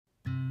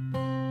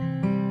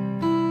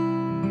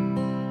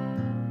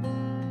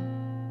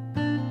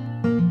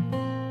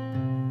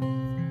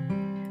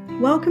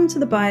Welcome to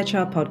the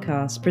Biochar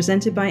podcast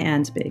presented by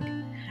Ansbig.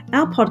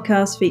 Our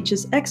podcast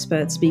features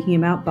experts speaking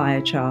about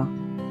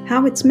biochar,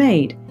 how it's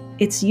made,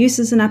 its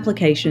uses and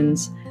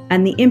applications,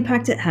 and the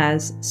impact it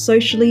has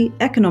socially,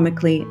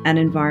 economically, and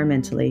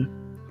environmentally.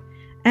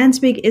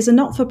 Ansbig is a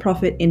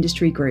not-for-profit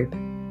industry group,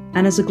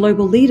 and as a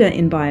global leader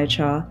in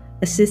biochar,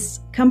 assists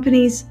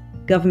companies,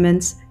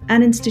 governments,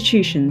 and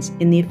institutions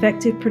in the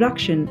effective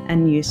production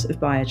and use of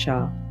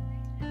biochar.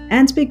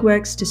 Ansbig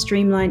works to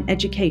streamline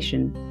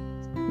education,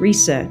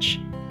 research,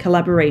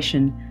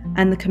 collaboration,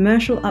 and the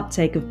commercial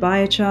uptake of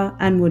biochar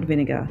and wood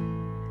vinegar.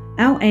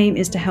 Our aim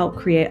is to help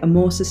create a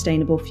more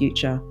sustainable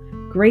future,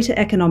 greater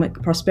economic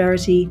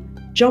prosperity,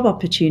 job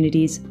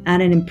opportunities,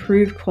 and an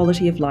improved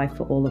quality of life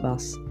for all of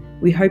us.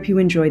 We hope you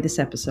enjoy this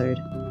episode.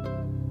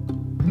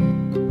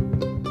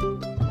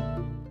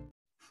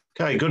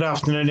 Okay, good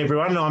afternoon,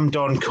 everyone. I'm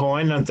Don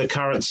Coyne, the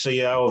current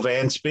CEO of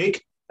Ansbig,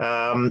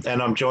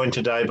 and I'm joined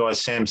today by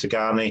Sam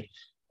Zagani,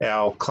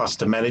 our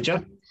cluster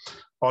manager.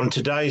 On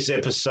today's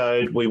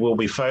episode, we will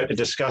be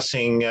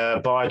discussing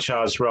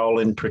biochar's role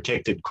in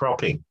protected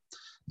cropping,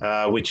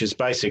 which is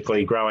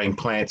basically growing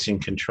plants in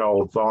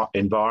controlled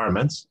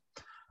environments.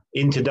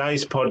 In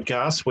today's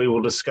podcast, we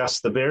will discuss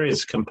the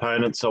various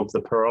components of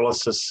the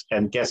pyrolysis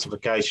and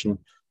gasification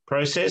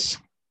process,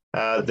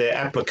 their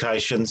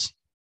applications,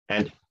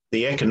 and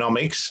the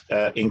economics,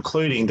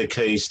 including the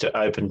keys to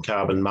open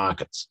carbon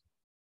markets.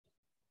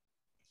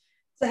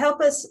 To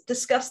help us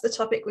discuss the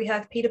topic, we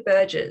have Peter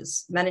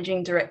Burgess,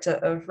 Managing Director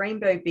of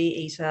Rainbow Bee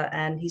Eater,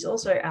 and he's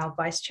also our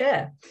Vice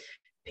Chair.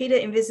 Peter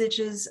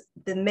envisages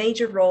the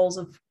major roles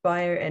of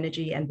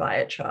bioenergy and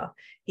biochar.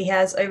 He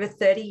has over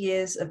 30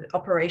 years of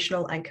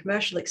operational and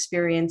commercial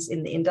experience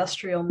in the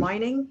industrial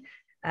mining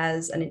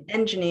as an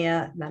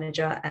engineer,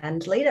 manager,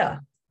 and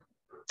leader.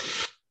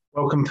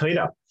 Welcome,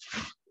 Peter.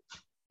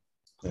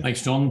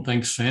 Thanks, John.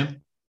 Thanks,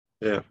 Sam.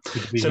 Yeah.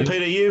 So,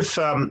 Peter,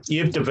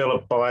 you've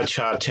developed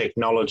biochar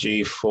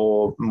technology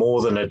for more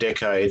than a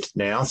decade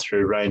now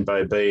through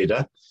Rainbow Bee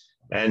Eater,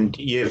 and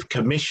you've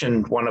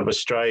commissioned one of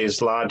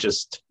Australia's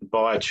largest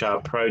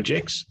biochar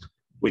projects,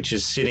 which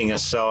is sitting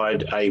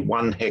aside a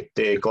 1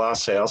 hectare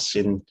glasshouse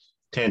in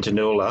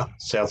Tantanoola,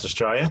 South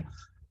Australia.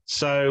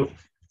 So,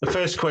 the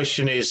first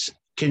question is,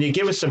 can you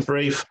give us a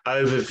brief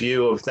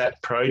overview of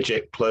that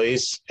project,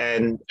 please,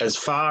 and as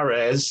far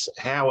as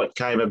how it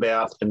came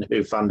about and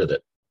who funded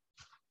it?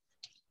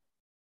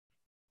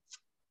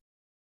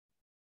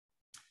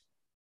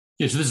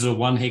 Yes, this is a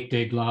 1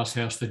 hectare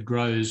glasshouse that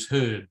grows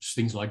herbs,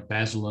 things like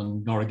basil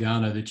and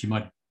oregano that you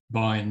might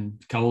buy in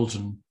Coles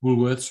and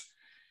Woolworths.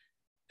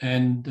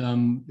 And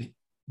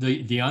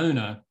the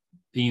owner,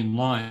 Ian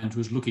Lyons,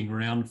 was looking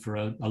around for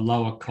a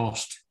lower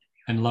cost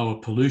and lower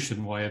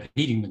pollution way of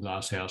heating the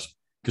glasshouse,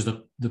 because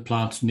the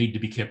plants need to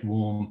be kept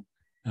warm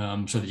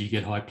so that you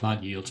get high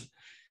plant yields.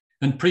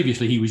 And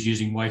previously he was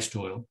using waste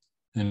oil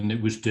and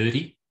it was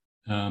dirty.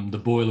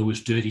 The boiler was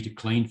dirty to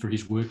clean for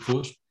his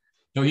workforce.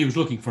 So he was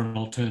looking for an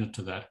alternative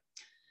to that.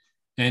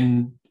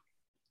 And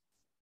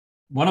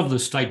one of the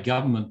state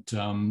government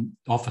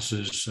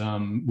officers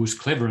was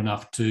clever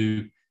enough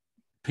to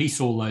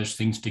piece all those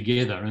things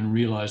together and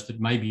realise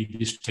that maybe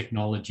this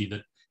technology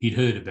that he'd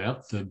heard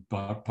about, the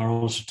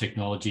pyrolysis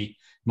technology,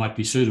 might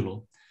be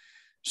suitable.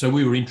 So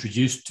we were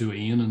introduced to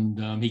Ian,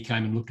 and he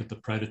came and looked at the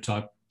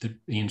prototype that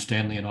Ian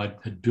Stanley and I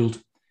had built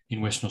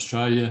in Western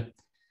Australia.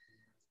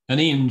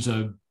 And Ian's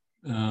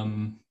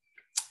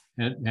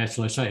how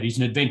shall I say it? He's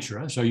an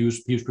adventurer, so he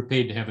was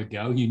prepared to have a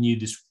go. He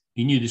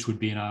knew this would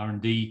be an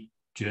R&D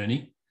journey,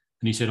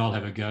 and he said, "I'll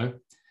have a go."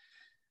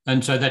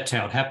 And so that's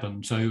how it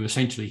happened. So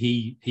essentially,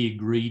 he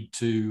agreed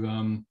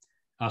to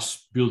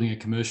us building a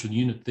commercial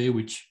unit there,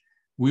 which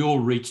we all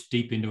reached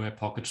deep into our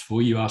pockets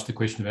for. You asked the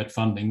question about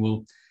funding.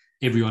 Well,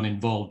 everyone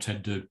involved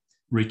had to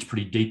reach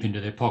pretty deep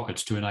into their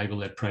pockets to enable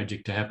that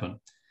project to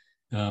happen.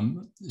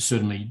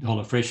 Certainly,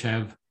 HolloFresh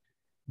have.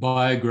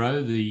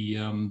 BioGrow,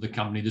 the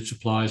company that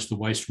supplies the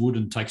waste wood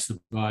and takes the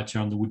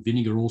biochar and the wood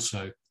vinegar,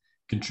 also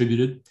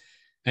contributed,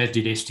 as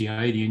did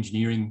STA, the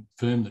engineering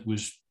firm that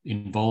was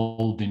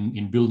involved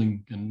in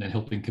building and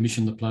helping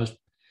commission the place,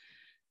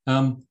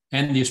 and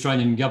the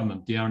Australian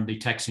government, the R&D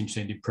tax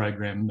incentive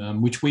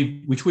program, which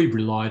we've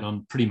relied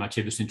on pretty much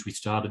ever since we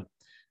started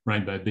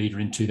Rainbow Bee Eater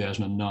in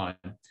 2009.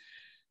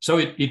 So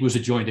it was a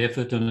joint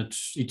effort, and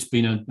it's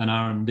been an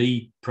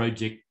R&D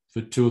project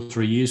for 2 or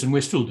 3 years, and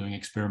we're still doing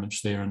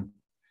experiments there and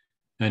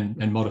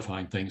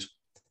modifying things.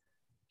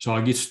 So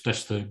I guess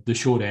that's the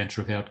short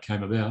answer of how it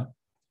came about.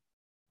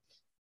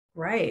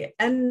 Right.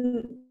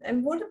 And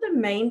what are the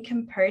main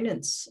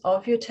components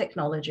of your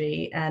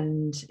technology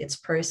and its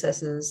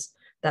processes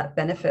that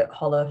benefit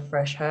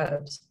HolloFresh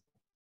herbs?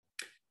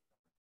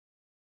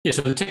 Yeah,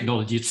 so the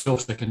technology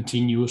itself is a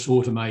continuous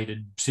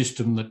automated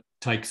system that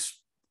takes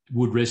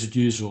wood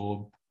residues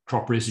or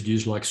crop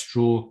residues like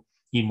straw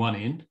in one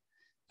end,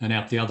 and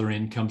out the other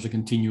end comes a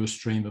continuous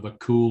stream of a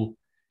cool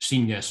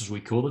syngas, as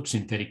we call it,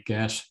 synthetic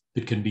gas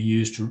that can be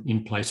used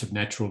in place of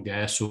natural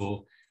gas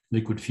or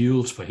liquid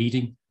fuels for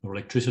heating or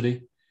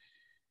electricity,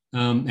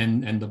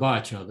 and the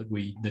biochar that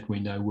we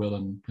know well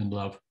and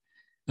love.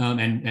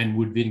 and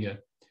wood vinegar.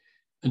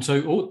 And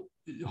so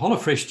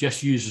HoloFresh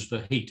just uses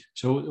the heat.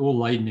 So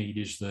all they need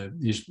is the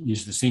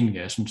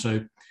syngas. And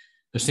so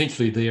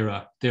essentially they're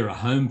a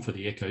home for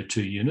the Echo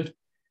 2 unit,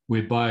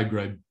 where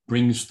BioGrow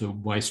brings the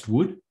waste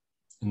wood,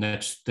 and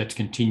that's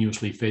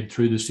continuously fed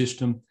through the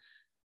system,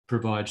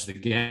 provides the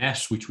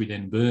gas, which we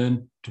then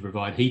burn to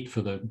provide heat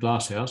for the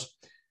glasshouse,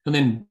 and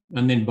then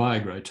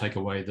BioGrow take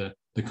away the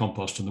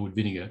compost and the wood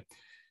vinegar.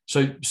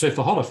 So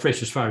for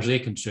HoloFresh, as far as they're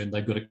concerned,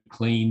 they've got a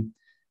clean,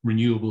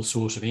 renewable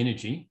source of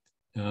energy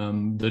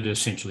that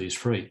essentially is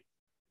free.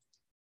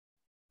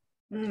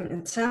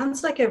 It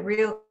sounds like a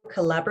real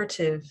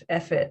collaborative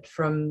effort,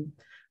 from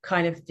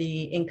kind of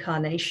the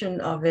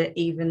incarnation of it,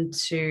 even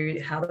to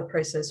how the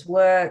process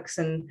works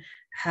and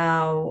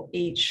how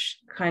each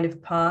kind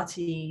of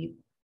party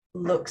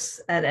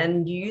looks at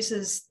and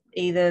uses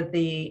either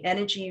the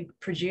energy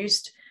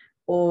produced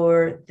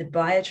or the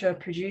biochar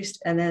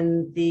produced, and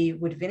then the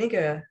wood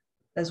vinegar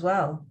as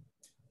well.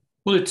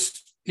 Well,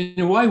 it's in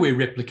a way we're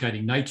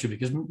replicating nature,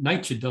 because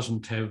nature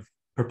doesn't have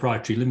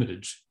proprietary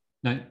limiters.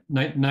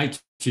 Nature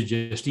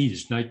just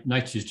is.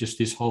 Nature is just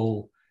this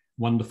whole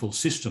wonderful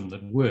system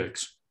that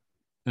works.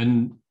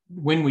 And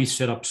when we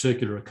set up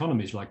circular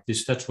economies like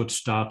this, that's what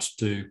starts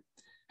to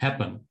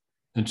happen.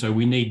 And so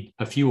we need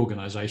a few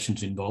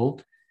organisations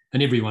involved,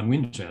 and everyone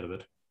wins out of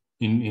it,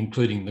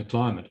 including the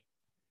climate.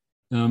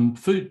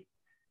 Food,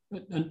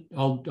 and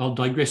I'll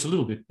digress a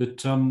little bit,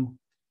 but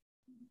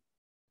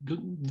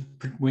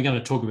we're going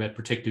to talk about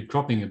protected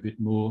cropping a bit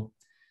more.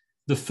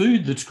 The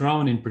food that's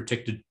grown in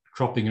protected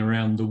cropping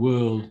around the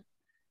world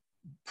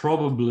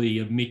probably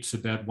emits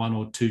about 1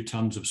 or 2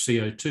 tonnes of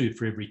CO2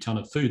 for every tonne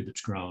of food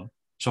that's grown,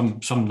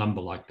 some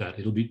number like that.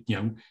 It'll be,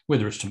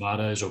 whether it's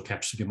tomatoes or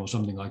capsicum or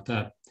something like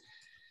that.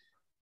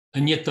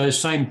 And yet those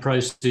same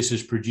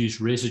processes produce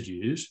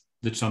residues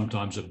that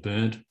sometimes are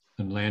burnt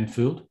and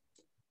landfilled.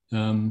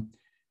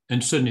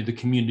 And certainly the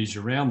communities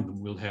around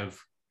them will have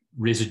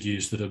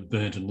residues that are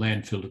burnt and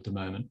landfilled at the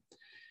moment.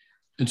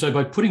 And so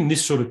by putting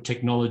this sort of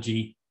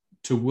technology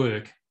to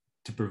work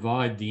to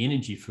provide the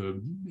energy for,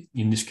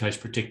 in this case,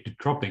 protected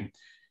cropping,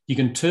 you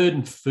can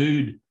turn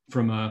food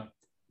from a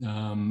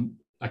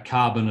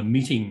carbon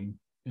emitting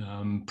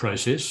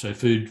process, so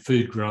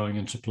food growing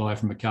and supply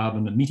from a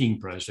carbon emitting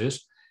process,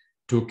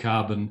 to a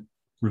carbon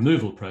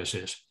removal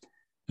process.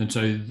 And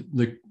so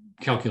the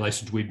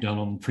calculations we've done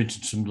on, for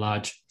instance, some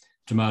large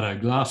tomato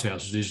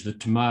glasshouses is that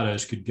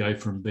tomatoes could go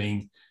from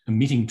being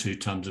emitting 2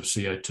 tonnes of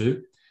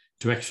CO2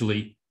 to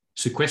actually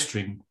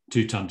sequestering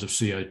 2 tonnes of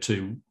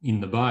CO2 in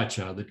the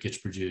biochar that gets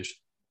produced.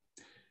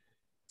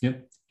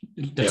 Yep.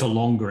 That's a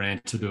longer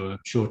answer to a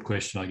short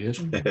question, I guess.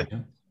 Yeah.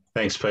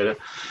 Thanks, Peter.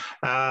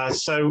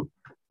 So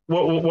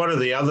what are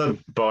the other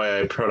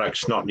bio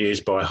products not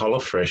used by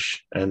HoloFresh,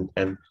 and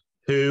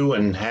who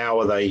and how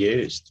are they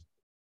used?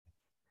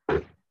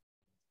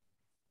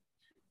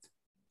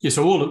 Yeah,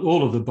 so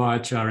all of the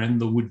biochar and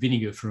the wood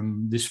vinegar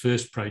from this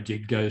first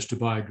project goes to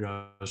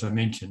BioGrow, as I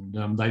mentioned.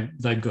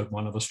 They've got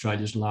one of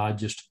Australia's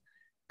largest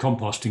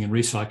composting and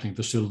recycling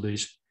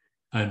facilities,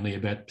 only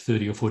about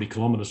 30 or 40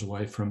 kilometres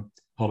away from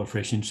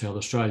HoloFresh in South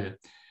Australia.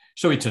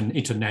 So it's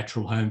a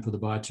natural home for the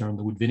biochar and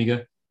the wood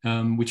vinegar,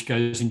 which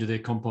goes into their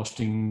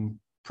composting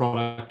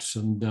products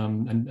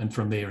and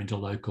from there into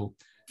local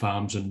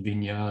farms and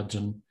vineyards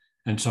and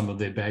some of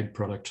their bag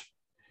products.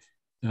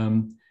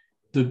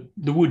 The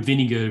wood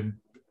vinegar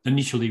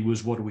initially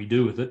was, what do we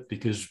do with it?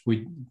 Because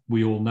we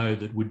all know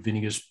that wood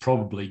vinegar's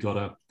probably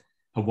got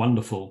a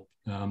wonderful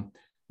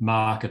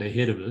market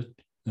ahead of it,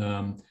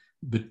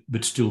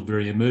 but still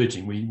very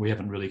emerging. We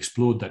haven't really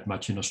explored that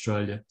much in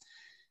Australia.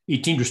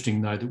 It's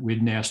interesting, though, that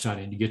we're now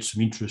starting to get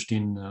some interest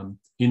in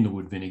the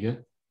wood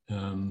vinegar.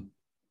 We'll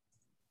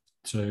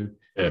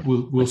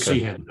see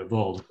how it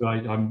evolves.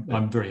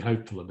 I'm very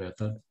hopeful about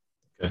that.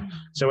 Okay.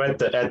 So at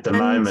the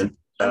moment,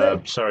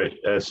 sorry,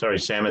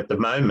 Sam. At the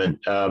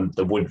moment,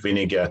 the wood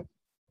vinegar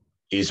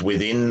is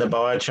within the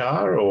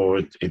biochar,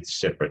 or it's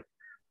separate?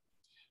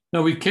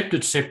 No, we've kept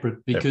it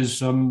separate because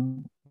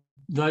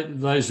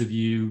those of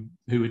you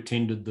who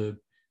attended the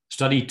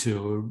study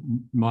tour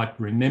might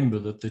remember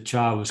that the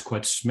char was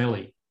quite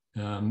smelly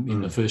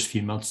in the first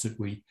few months that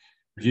we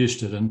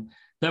produced it, and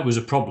that was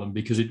a problem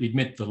because it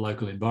meant the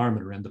local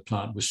environment around the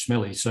plant was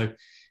smelly. So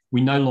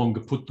we no longer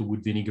put the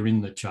wood vinegar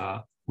in the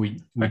char.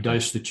 We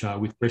dose the char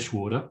with fresh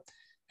water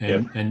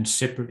and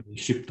separately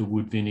ship the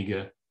wood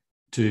vinegar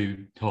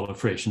to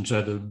HoloFresh. And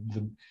so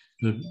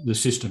the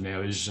system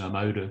now is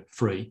odour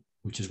free,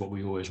 which is what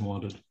we always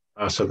wanted.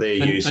 So they're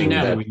using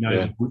that. Now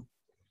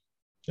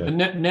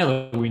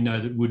that we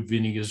know that wood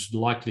vinegar is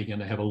likely going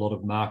to have a lot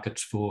of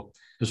markets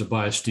as a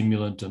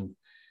biostimulant and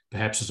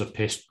perhaps as a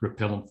pest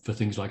repellent for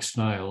things like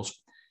snails,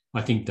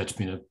 I think that's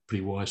been a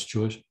pretty wise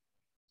choice.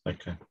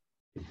 Okay.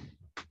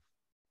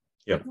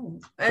 Yep.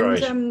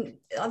 And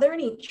are there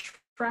any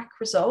track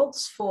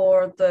results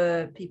for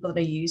the people that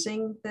are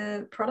using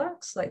the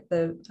products, like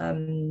the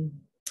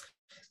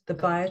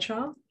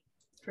biochar,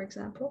 for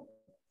example?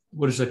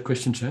 What is that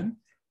question, Sam?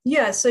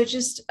 Yeah, so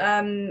just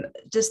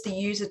does the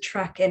user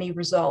track any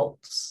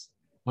results?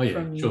 Oh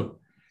yeah, sure.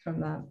 from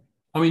that?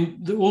 I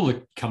mean, all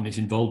the companies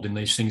involved in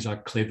these things are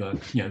clever,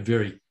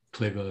 very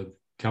clever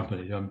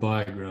companies.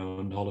 Biochar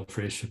and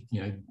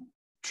HolloFresh,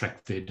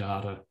 track their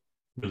data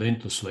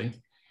relentlessly.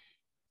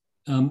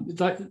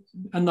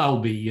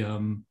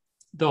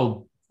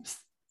 They'll,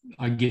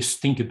 I guess,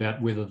 think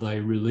about whether they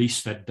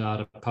release that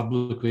data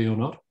publicly or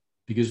not,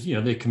 because,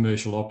 they're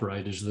commercial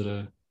operators that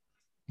are,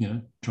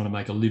 trying to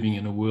make a living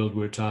in a world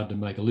where it's hard to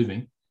make a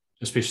living,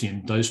 especially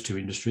in those two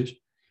industries.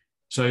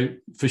 So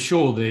for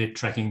sure, they're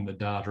tracking the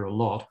data a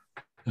lot.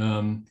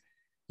 And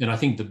I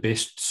think the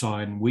best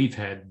sign we've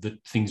had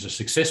that things are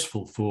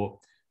successful for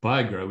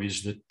Biogrow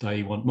is that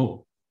they want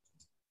more.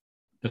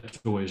 That's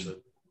always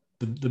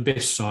the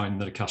best sign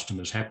that a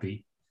customer's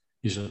happy,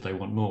 is that they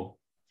want more.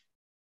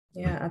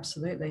 Yeah,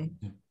 absolutely.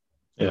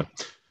 Yeah.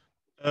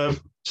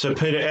 So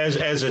Peter,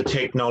 as a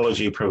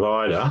technology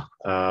provider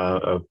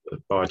of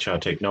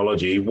biochar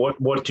technology,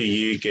 what do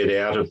you get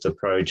out of the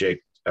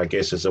project, I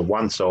guess, as a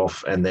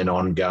once-off and then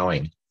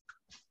ongoing?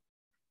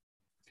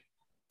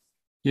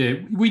 Yeah,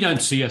 we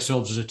don't see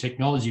ourselves as a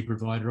technology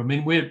provider. I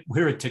mean,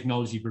 we're a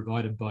technology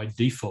provider by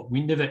default.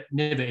 We never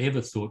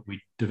ever thought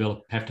we'd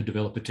have to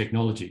develop a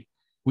technology.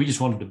 We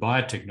just wanted to buy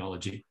a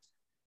technology,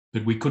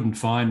 but we couldn't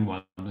find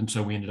one, and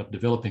so we ended up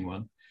developing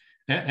one.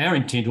 Our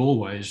intent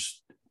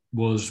always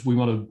was we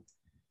want to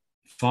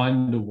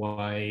find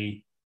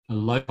a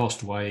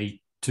low-cost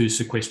way to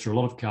sequester a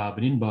lot of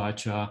carbon in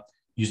biochar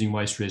using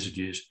waste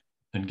residues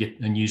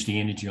and use the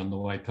energy on the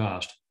way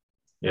past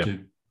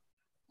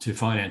to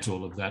finance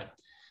all of that.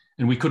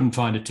 And we couldn't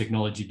find a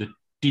technology that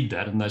did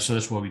that, and so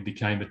that's why we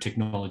became a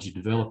technology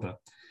developer.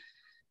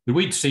 But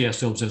we'd see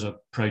ourselves as a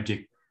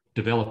project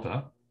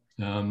developer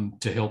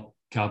to help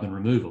carbon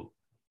removal.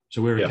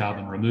 So we're a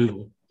carbon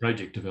removal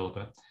project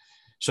developer.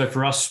 So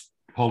for us,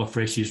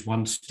 HolloFresh is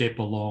one step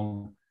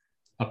along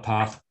a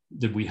path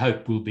that we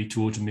hope will be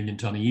towards 1 million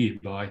tonne a year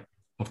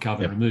of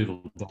carbon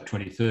removal by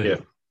 2030. Yeah.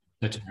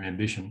 That's our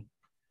ambition.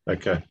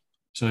 Okay.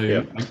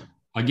 So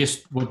I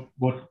guess what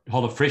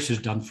HolloFresh has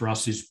done for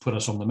us is put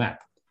us on the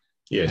map.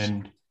 Yes.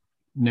 And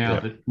now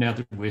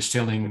that we're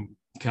selling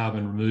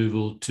carbon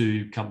removal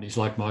to companies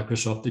like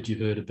Microsoft that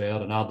you've heard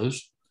about and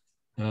others,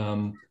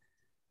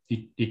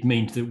 it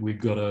means that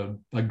we've got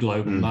a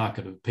global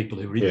market of people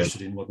who are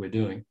interested in what we're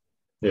doing.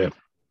 Yeah.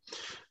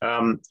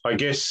 I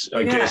guess.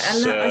 And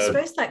I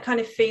suppose that kind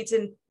of feeds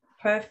in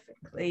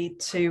perfectly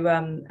to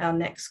our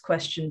next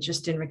question,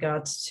 just in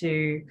regards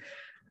to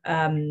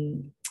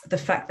the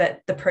fact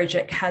that the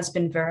project has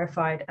been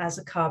verified as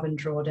a carbon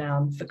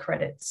drawdown for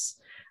credits.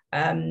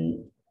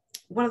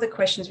 One of the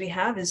questions we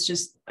have is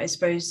just, I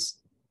suppose,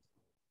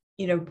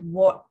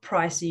 what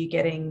price are you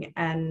getting,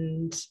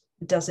 and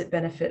does it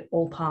benefit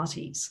all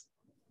parties?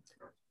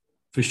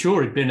 For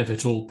sure, it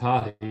benefits all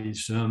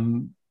parties.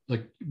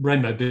 Like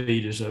Rainbow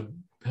Bead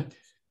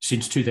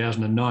since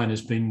 2009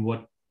 has been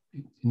what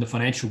in the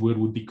financial world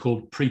would be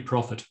called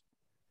pre-profit,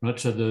 right?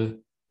 So the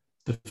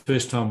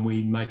first time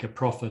we make a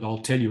profit, I'll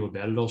tell you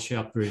about it. I'll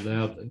shout very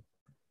loudly.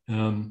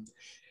 And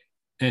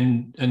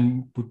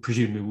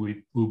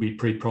presumably we'll be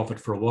pre-profit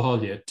for a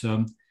while yet.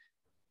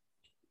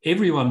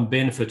 Everyone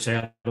benefits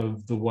out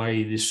of the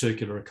way this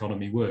circular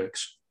economy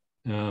works.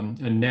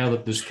 And now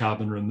that there's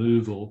carbon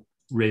removal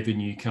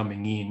revenue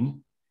coming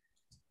in,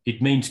 it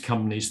means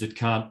companies that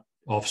can't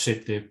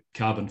offset their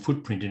carbon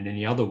footprint in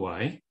any other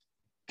way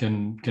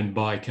can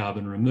buy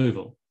carbon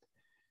removal.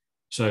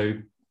 So,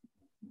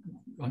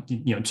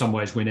 in some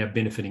ways, we're now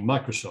benefiting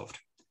Microsoft.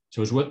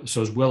 So as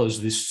well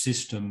as this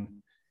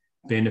system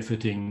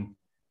benefiting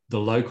the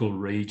local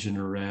region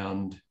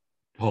around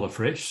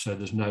HolloFresh, so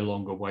there's no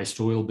longer waste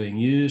oil being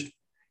used.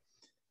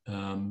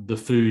 The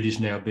food is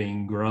now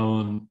being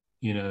grown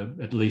in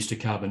at least a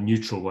carbon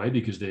neutral way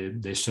because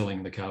they're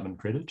selling the carbon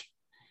credit.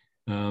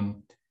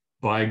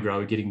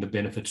 Biogrow are getting the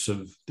benefits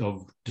of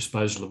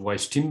disposal of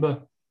waste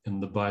timber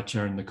and the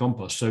biochar and the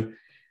compost. So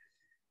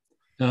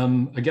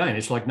again,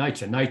 it's like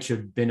nature. Nature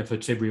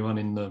benefits everyone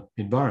in the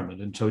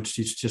environment, and so it's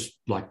just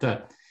like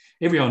that.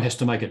 Everyone has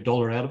to make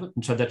 $1 out of it,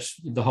 and so that's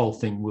the whole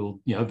thing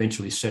will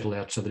eventually settle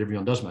out so that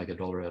everyone does make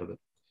 $1 out of it.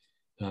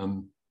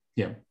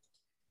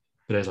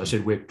 But as I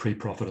said, we're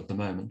pre-profit at the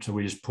moment, so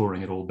we're just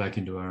pouring it all back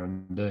into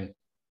R&D.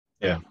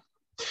 Yeah.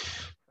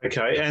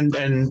 Okay, and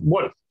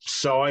what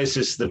size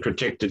is the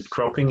protected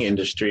cropping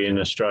industry in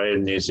Australia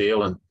and New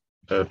Zealand,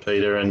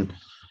 Peter, and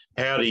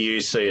how do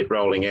you see it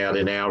rolling out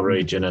in our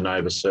region and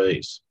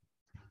overseas?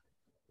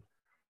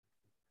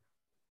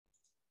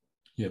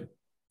 Yeah.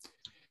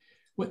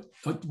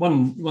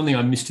 One thing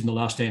I missed in the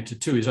last answer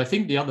too is I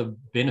think the other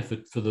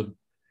benefit for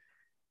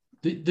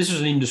this is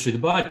an industry, the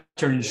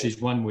biochar industry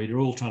is one where they're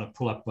all trying to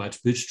pull up by its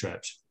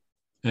bootstraps.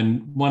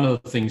 And one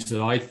of the things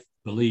that I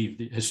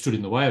believe has stood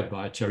in the way of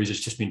biochar is it's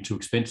just been too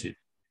expensive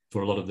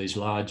for a lot of these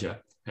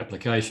larger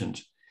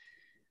applications.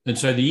 And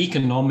so the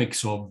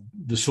economics of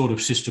the sort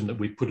of system that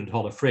we put at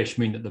HolloFresh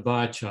mean that the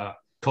biochar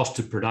cost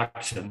of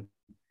production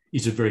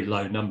is a very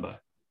low number.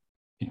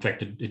 In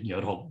fact, at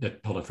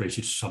HolloFresh,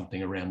 it's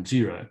something around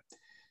zero.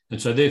 And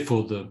so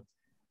therefore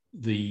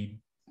the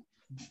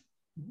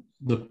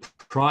the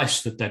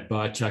price that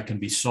biochar can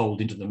be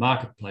sold into the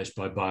marketplace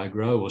by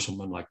Biogrow or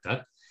someone like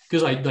that,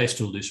 because they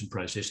still do some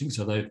processing,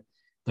 so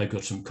they've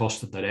got some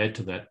costs that they add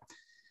to that,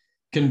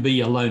 can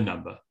be a low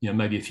number,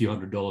 maybe a few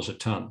 $100s a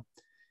tonne.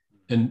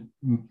 And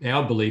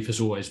our belief has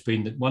always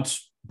been that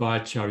once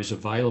biochar is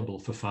available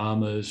for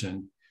farmers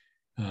and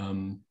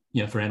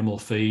for animal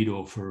feed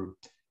or for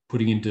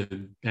putting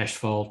into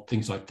asphalt,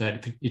 things like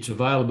that, if it's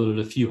available at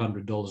a few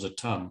 $100s a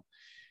tonne,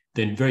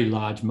 then very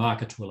large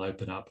markets will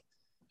open up.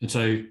 And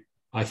so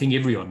I think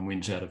everyone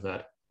wins out of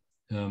that.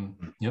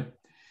 Yep.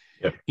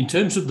 In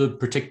terms of the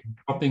protected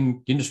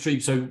cropping industry,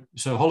 so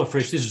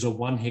HoloFresh, this is a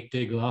 1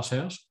 hectare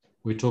glasshouse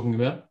we're talking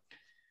about.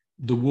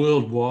 The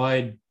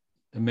worldwide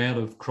amount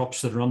of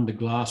crops that are under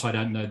glass, I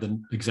don't know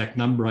the exact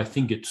number. I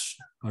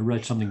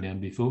wrote something down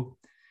before.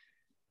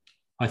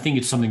 I think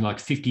it's something like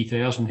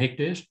 50,000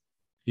 hectares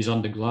is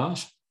under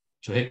glass.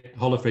 So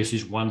HoloFresh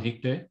is 1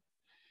 hectare.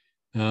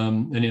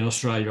 And in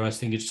Australia, I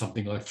think it's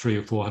something like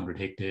 300 or 400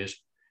 hectares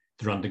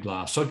that are under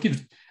glass. So it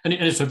gives, and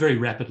it's a very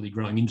rapidly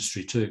growing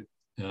industry too,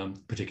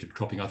 protected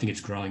cropping. I think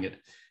it's growing at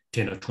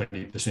 10 or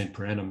 20%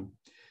 per annum.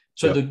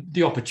 So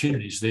the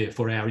opportunities there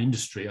for our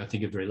industry, I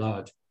think, are very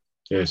large.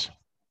 Yes.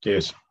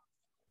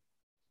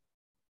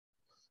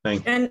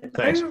 Thanks.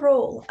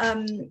 Overall,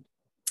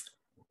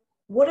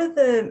 what are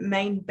the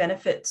main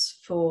benefits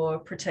for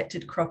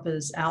protected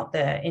croppers out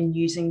there in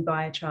using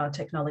biochar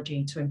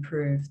technology to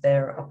improve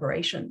their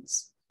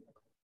operations?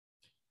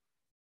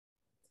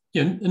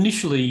 Yeah,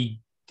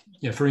 initially,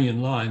 for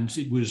Ian Lyons,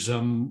 it was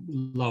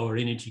lower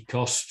energy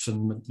costs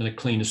and a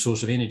cleaner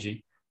source of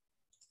energy.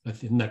 I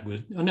think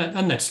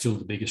and that's still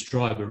the biggest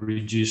driver,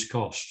 reduced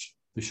costs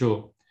for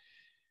sure.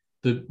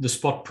 The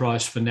spot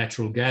price for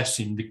natural gas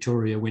in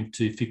Victoria went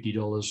to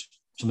 $50,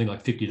 something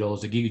like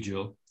 $50 a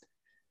gigajoule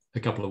a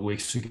couple of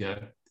weeks ago,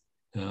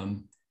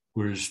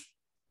 whereas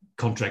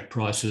contract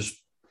prices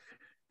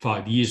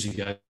 5 years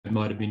ago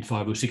might have been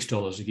 $5 or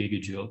 $6 a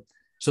gigajoule.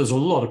 So there's a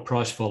lot of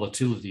price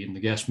volatility in the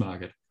gas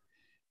market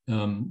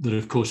that,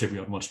 of course,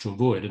 everyone wants to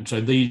avoid. And so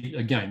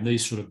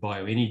these sort of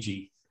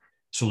bioenergy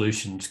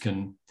solutions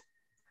can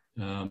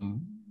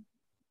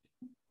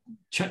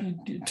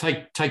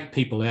take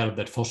people out of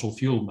that fossil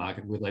fuel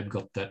market where they've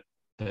got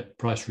that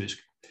price risk.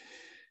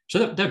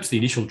 So that's the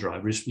initial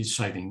driver is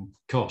saving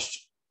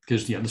costs,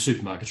 because the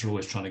supermarkets are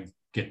always trying to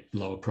get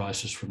lower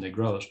prices from their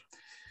growers.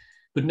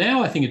 But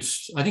now I think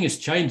it's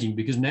changing,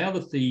 because now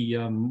that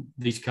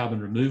these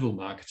carbon removal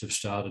markets have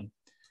started,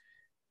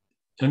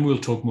 and we'll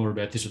talk more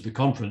about this at the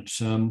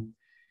conference,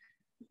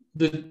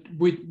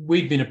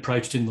 we've been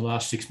approached in the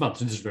last 6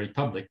 months, and this is very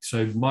public.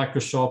 So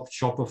Microsoft,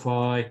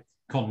 Shopify,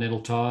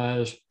 Continental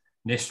Tires,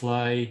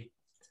 Nestle,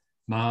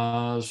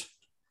 Mars,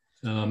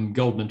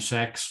 Goldman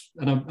Sachs,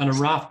 and a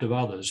raft of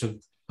others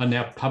are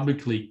now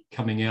publicly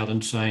coming out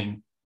and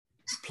saying,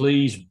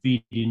 please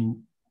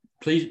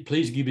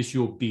give us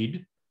your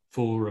bid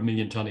for 1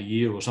 million tonne a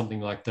year or something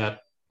like that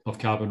of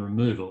carbon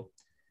removal,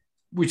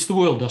 which the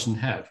world doesn't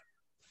have.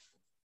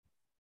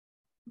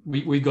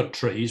 We've got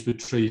trees, but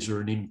trees are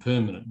an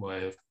impermanent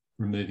way of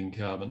removing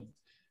carbon.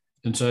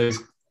 And so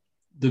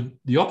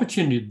the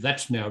opportunity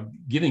that's now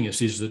giving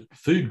us is that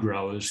food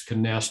growers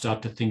can now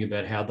start to think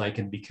about how they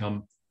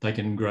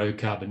can grow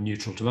carbon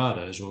neutral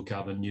tomatoes or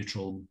carbon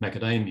neutral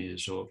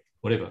macadamias or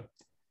whatever.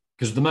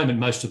 Because at the moment,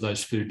 most of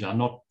those foods are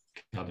not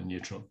carbon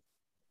neutral.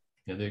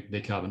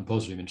 They're carbon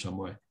positive in some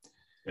way.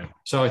 Yeah.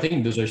 So I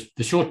think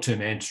the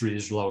short-term answer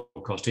is lower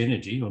cost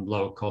energy and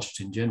lower costs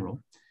in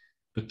general.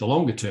 But the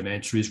longer-term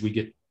answer is we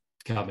get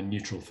carbon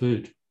neutral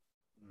food.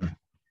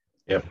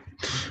 Yep.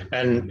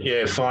 And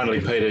finally,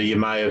 Peter, you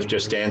may have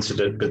just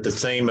answered it, but the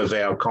theme of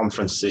our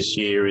conference this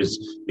year is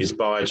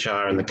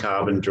biochar and the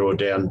carbon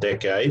drawdown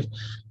decade.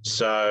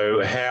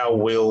 So how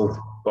will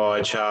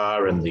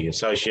biochar and the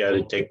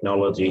associated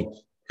technology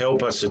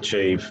help us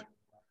achieve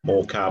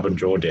more carbon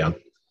drawdown?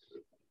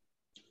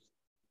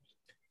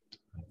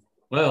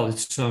 Well,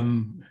 it's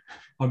I'm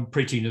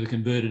preaching to the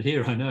converted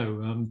here, I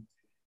know.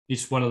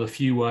 It's one of the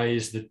few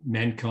ways that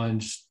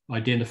mankind's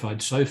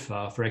identified so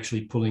far for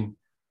actually pulling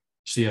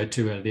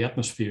CO2 out of the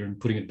atmosphere and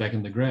putting it back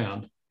in the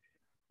ground.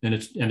 And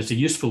it's a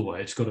useful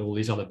way. It's got all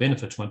these other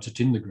benefits once it's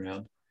in the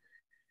ground.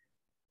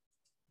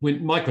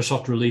 When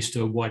Microsoft released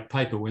a white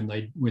paper when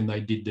they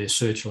did their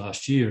search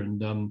last year,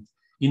 and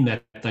in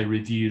that they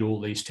reviewed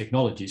all these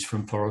technologies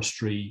from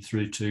forestry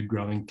through to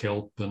growing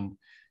kelp and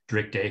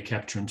direct air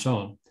capture and so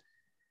on.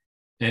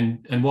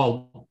 And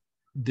while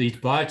these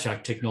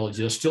biochar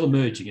technologies are still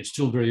emerging, it's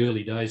still very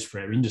early days for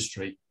our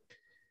industry,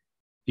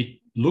 it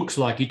looks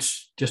like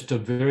it's just a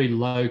very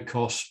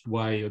low-cost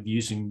way of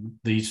using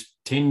these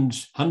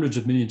hundreds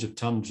of millions of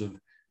tonnes of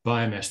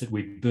biomass that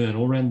we burn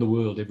all around the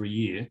world every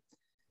year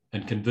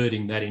and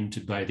converting that into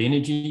both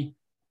energy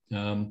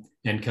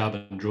and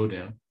carbon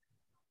drawdown. Yep.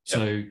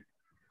 So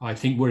I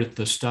think we're at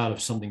the start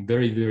of something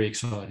very, very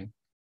exciting.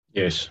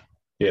 Yes.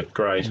 Yep,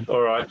 great.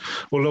 All right.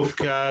 Well, look,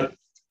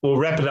 we'll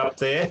wrap it up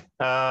there.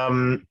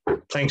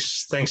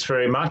 Thanks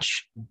very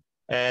much.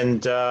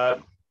 And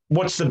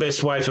what's the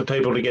best way for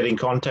people to get in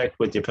contact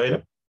with you,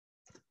 Peter?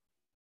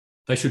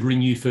 they should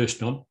ring you first,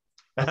 Don.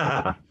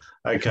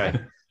 Okay.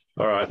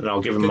 All right, and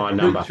I'll give them my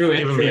number.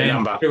 Give them your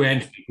number. Through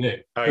Anspig, yeah.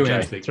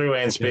 Okay, through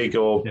Anspig,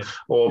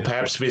 or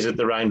perhaps visit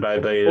the Rainbow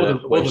Beta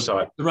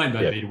website. The Rainbow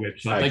Beta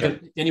website. Okay.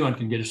 Anyone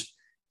can get us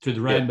through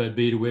the Rainbow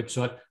Beta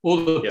website or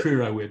the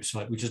Priro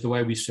website, which is the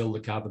way we sell the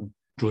carbon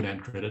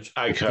drawdown credits.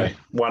 Okay,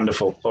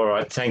 wonderful. All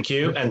right, thank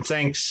you. And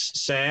thanks,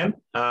 Sam,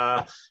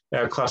 our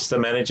cluster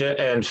manager,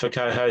 and for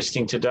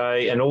co-hosting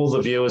today, and all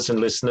the viewers and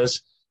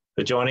listeners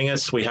for joining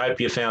us. We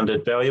hope you found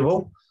it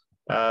valuable.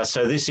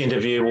 So this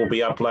interview will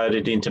be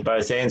uploaded into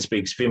both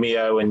Anspig's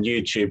Vimeo and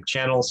YouTube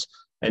channels,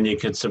 and you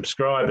can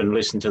subscribe and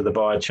listen to the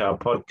Biochar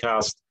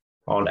podcast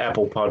on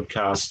Apple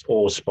Podcasts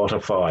or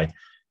Spotify.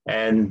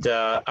 And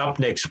up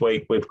next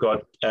week, we've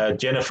got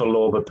Jennifer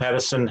Lorber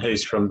Patterson,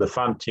 who's from the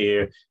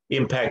Frontier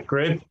Impact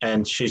Group,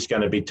 and she's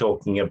going to be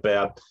talking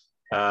about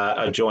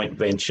a joint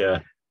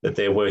venture that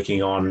they're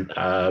working on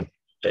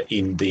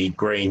in the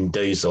green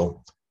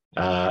diesel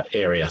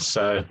area.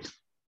 So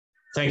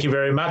thank you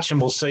very much, and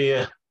we'll see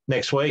you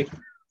next week.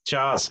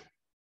 Cheers.